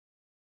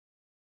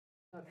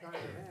Not trying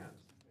your hands.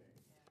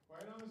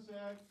 Quiet on the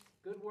set.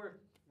 Good work,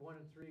 1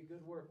 and 3.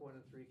 Good work, 1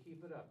 and 3.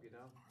 Keep it up, you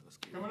know.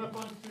 Coming up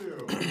on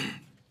 2.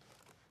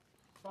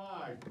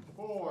 5,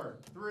 4,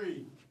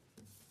 3.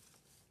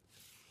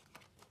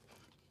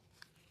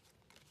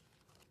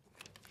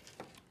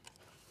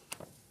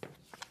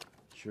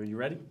 Sure you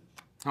ready?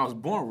 I was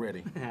born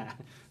ready.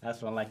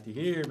 That's what I like to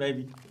hear,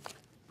 baby.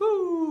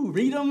 Woo!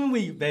 Read 'em and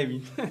weep,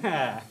 baby.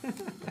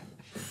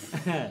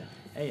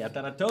 Hey, I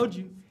thought I told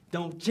you.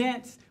 Don't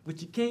chance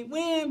what you can't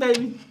win,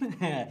 baby.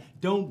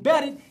 Don't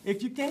bet it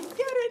if you can't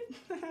get it.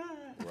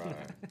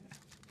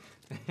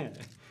 Right.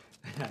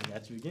 I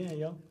got you again,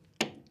 yo.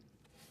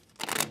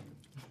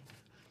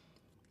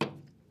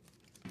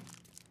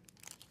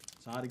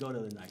 So how'd it go the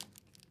other night?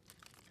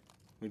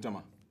 What you talking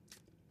about?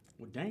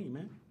 Well, dang,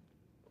 man.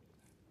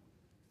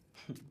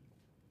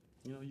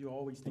 You know, you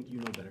always think you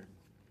know better.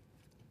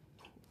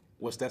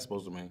 What's that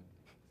supposed to mean?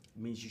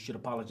 It means you should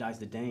apologize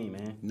to Dane,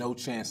 man. No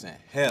chance in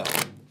hell.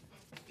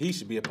 He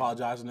should be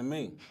apologizing to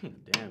me.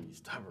 Damn, you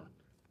stubborn.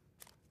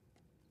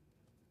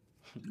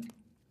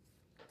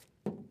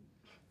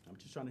 I'm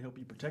just trying to help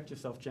you protect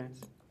yourself,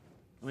 Chance.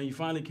 I mean, you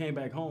finally came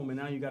back home, and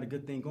now you got a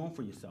good thing going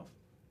for yourself.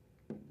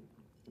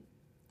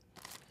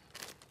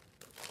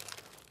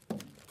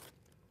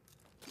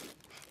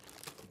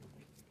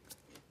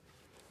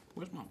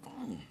 Where's my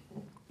phone?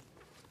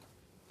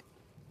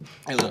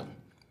 Hey, look,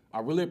 I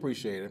really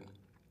appreciate it,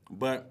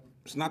 but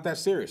it's not that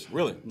serious,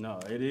 really. No,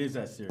 it is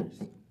that serious.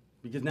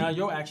 Because now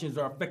your actions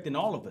are affecting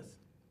all of us.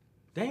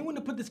 Dane wouldn't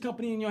have put this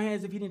company in your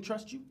hands if he didn't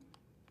trust you.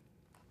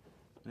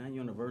 Now you're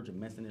on the verge of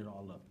messing it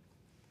all up.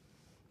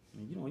 I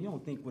mean, you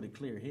don't think with a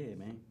clear head,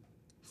 man.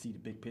 See the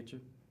big picture?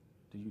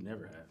 Do you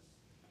never have?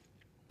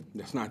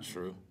 That's not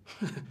true.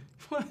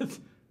 What?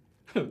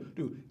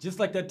 Dude, just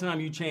like that time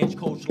you changed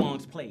Coach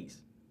Long's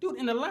plays. Dude,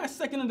 in the last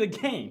second of the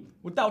game,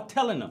 without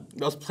telling them.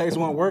 Those plays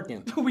weren't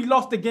working. We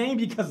lost the game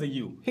because of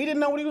you. He didn't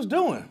know what he was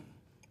doing.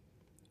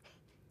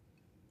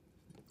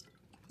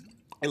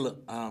 Hey,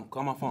 look,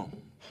 call my phone.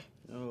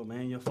 Oh,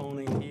 man, your phone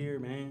ain't here,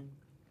 man.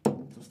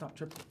 So stop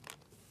tripping.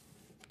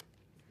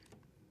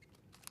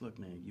 Look,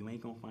 man, you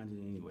ain't gonna find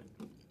it anyway.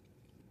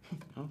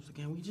 Oh, so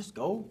can we just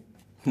go?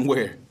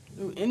 Where?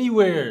 Dude,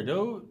 anywhere,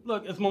 dude.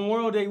 Look, it's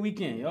Memorial Day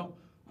weekend, yo.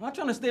 I'm not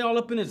trying to stay all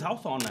up in his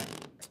house all night.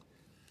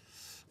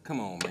 Come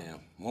on, man.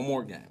 One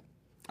more game.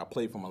 I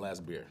played for my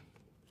last beer.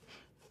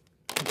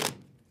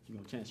 You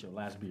gonna chance your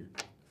last beer.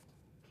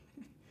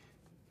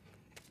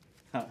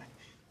 All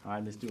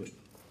right, let's do it.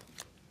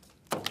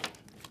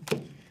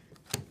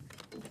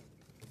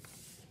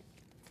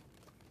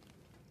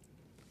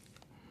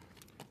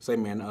 Say,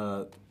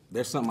 man,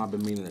 there's something I've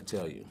been meaning to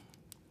tell you.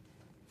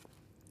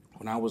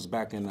 When I was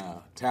back in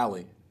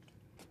Tally,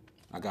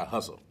 I got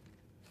hustled.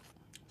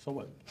 So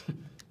what?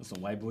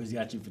 Some white boys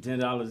got you for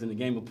 $10 in a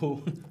game of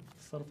pool.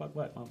 So the fuck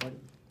what, motherfucker?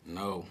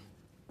 No,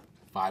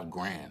 $5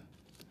 grand.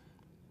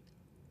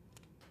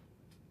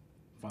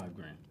 $5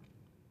 grand.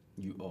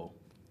 You owe.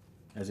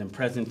 As in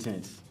present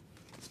tense.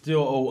 Still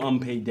owe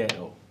unpaid debt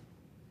owe.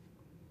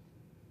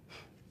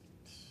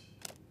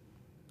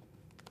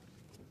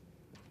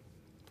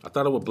 I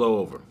thought it would blow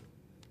over,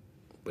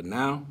 but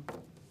now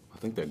I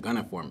think they're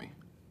gunning for me.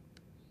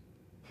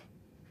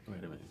 Wait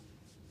a minute.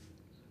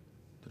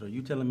 Dude, are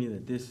you telling me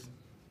that this is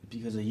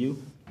because of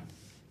you?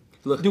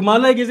 Look, Dude, my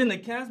leg is in the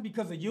cast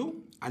because of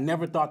you? I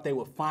never thought they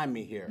would find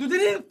me here. Dude, they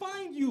didn't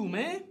find you,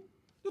 man.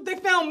 Dude, they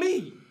found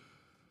me.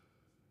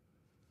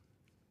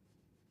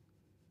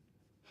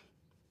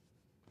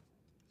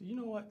 You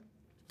know what?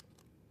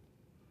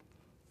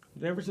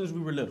 Ever since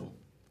we were little,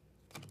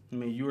 I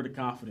mean, you were the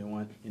confident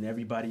one, and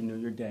everybody knew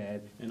your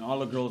dad, and all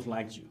the girls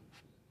liked you.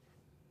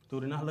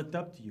 Dude, and I looked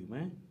up to you,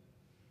 man.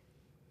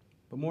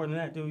 But more than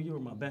that, dude, you were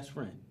my best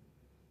friend.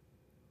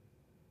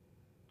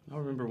 I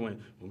remember when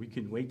we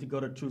couldn't wait to go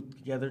to Truth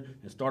together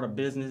and start a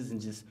business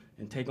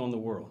and take on the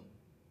world.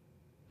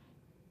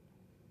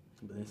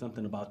 But then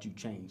something about you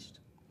changed.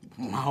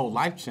 My whole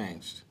life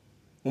changed.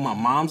 When my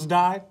mom's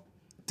died,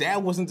 Dad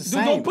wasn't the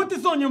same. Dude, don't put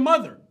this on your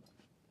mother.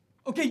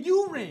 Okay,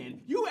 you ran.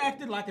 You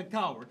acted like a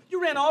coward.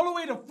 You ran all the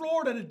way to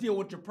Florida to deal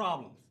with your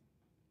problems.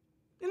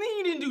 And then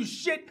you didn't do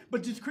shit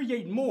but just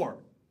create more.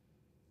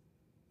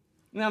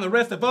 Now the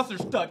rest of us are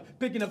stuck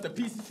picking up the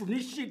pieces from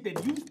this shit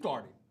that you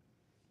started.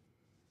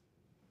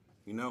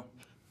 You know,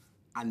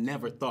 I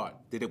never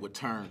thought that it would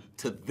turn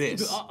to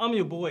this. Dude, I'm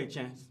your boy,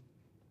 Chance.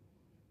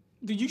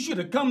 Dude, you should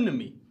have come to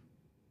me.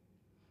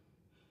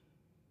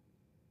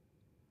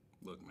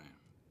 Look, man,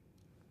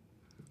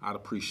 I'd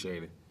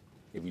appreciate it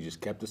if you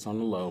just kept us on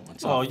the low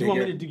until Oh, I you want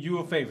me to do you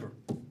a favor?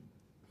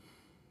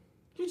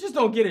 You just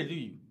don't get it, do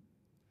you?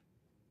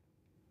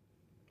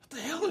 What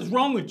the hell is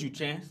wrong with you,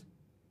 Chance?